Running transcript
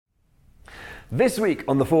This week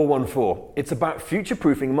on the 414, it's about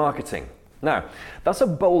future-proofing marketing. Now, that's a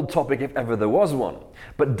bold topic if ever there was one,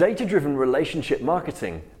 but data-driven relationship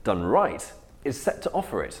marketing, done right, is set to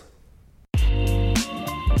offer it.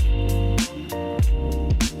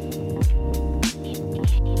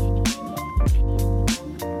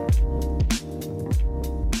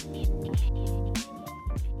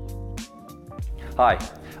 Hi,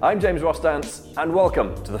 I'm James Rostance, and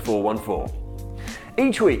welcome to the 414.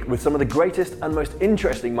 Each week with some of the greatest and most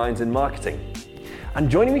interesting minds in marketing. And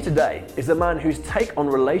joining me today is a man whose take on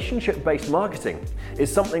relationship-based marketing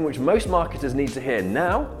is something which most marketers need to hear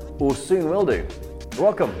now or soon will do.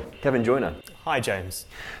 Welcome, Kevin Joyner. Hi, James.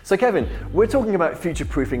 So Kevin, we're talking about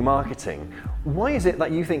future-proofing marketing. Why is it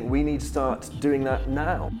that you think we need to start doing that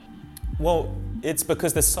now? Well, it's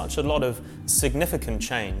because there's such a lot of significant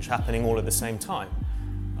change happening all at the same time.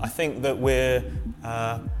 I think that we're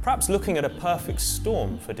perhaps looking at a perfect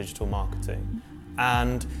storm for digital marketing,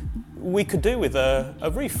 and we could do with a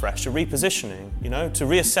refresh, a repositioning, to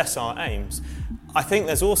reassess our aims. I think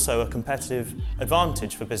there's also a competitive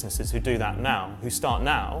advantage for businesses who do that now, who start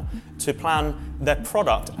now, to plan their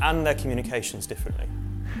product and their communications differently.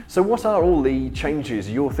 So what are all the changes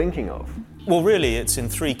you're thinking of? Well, really, it's in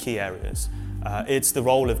three key areas. It's the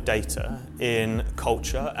role of data in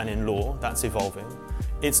culture and in law, that's evolving.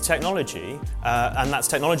 It's technology, and that's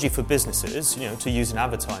technology for businesses, to use in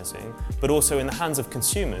advertising, but also in the hands of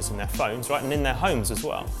consumers in their phones, right, and in their homes as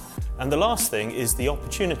well. And the last thing is the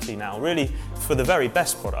opportunity now, really, for the very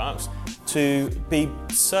best products to be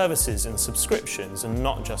services and subscriptions and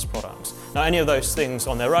not just products. Now, any of those things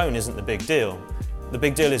on their own isn't the big deal. The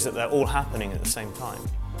big deal is that they're all happening at the same time.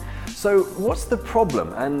 So what's the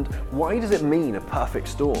problem, and why does it mean a perfect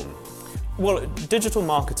storm? Well, digital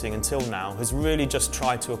marketing until now has really just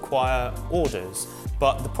tried to acquire orders,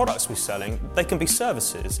 but the products we're selling, they can be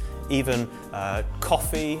services, even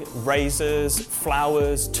coffee, razors,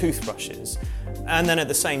 flowers, toothbrushes. And then at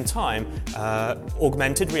the same time,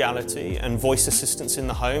 augmented reality and voice assistants in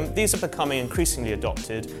the home, these are becoming increasingly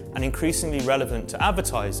adopted and increasingly relevant to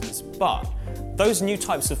advertisers. But those new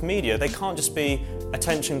types of media, they can't just be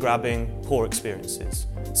attention-grabbing, poor experiences.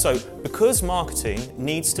 So because marketing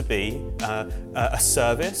needs to be a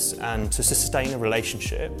service and to sustain a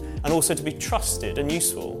relationship and also to be trusted and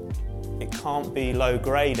useful, it can't be low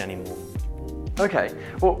grade anymore. Okay,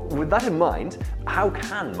 well, with that in mind, how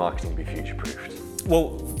can marketing be future-proofed?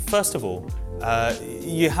 Well, first of all,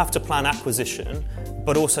 you have to plan acquisition,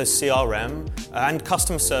 but also CRM and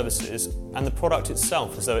customer services and the product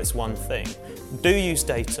itself as though it's one thing. Do use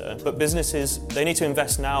data, but businesses, they need to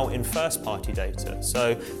invest now in first-party data.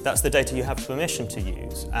 So that's the data you have permission to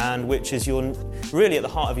use, and which is really at the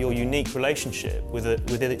heart of your unique relationship with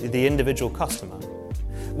the individual customer.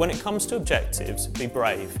 When it comes to objectives, be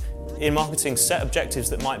brave. In marketing, set objectives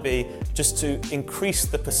that might be just to increase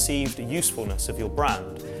the perceived usefulness of your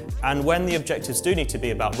brand. And when the objectives do need to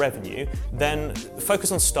be about revenue, then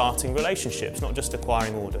focus on starting relationships, not just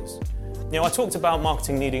acquiring orders. I talked about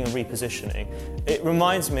marketing needing a repositioning. It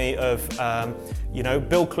reminds me of,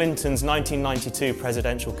 Bill Clinton's 1992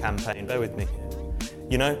 presidential campaign. Bear with me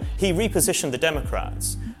here. He repositioned the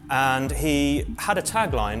Democrats, and he had a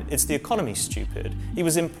tagline, "It's the economy, stupid." He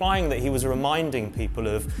was implying that he was reminding people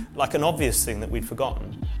of an obvious thing that we'd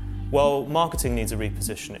forgotten. Well, marketing needs a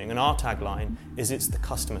repositioning, and our tagline is "It's the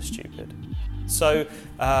customer, stupid." So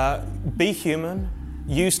be human,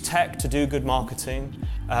 use tech to do good marketing,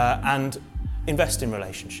 and invest in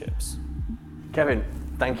relationships. Kevin,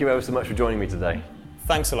 thank you ever so much for joining me today.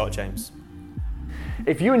 Thanks a lot, James.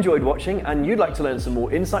 If you enjoyed watching and you'd like to learn some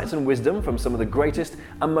more insights and wisdom from some of the greatest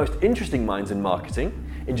and most interesting minds in marketing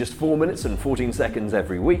in just 4 minutes and 14 seconds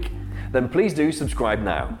every week, then please do subscribe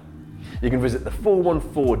now. You can visit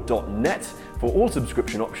the414.net for all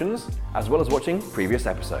subscription options, as well as watching previous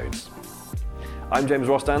episodes. I'm James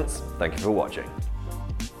Rostance, thank you for watching.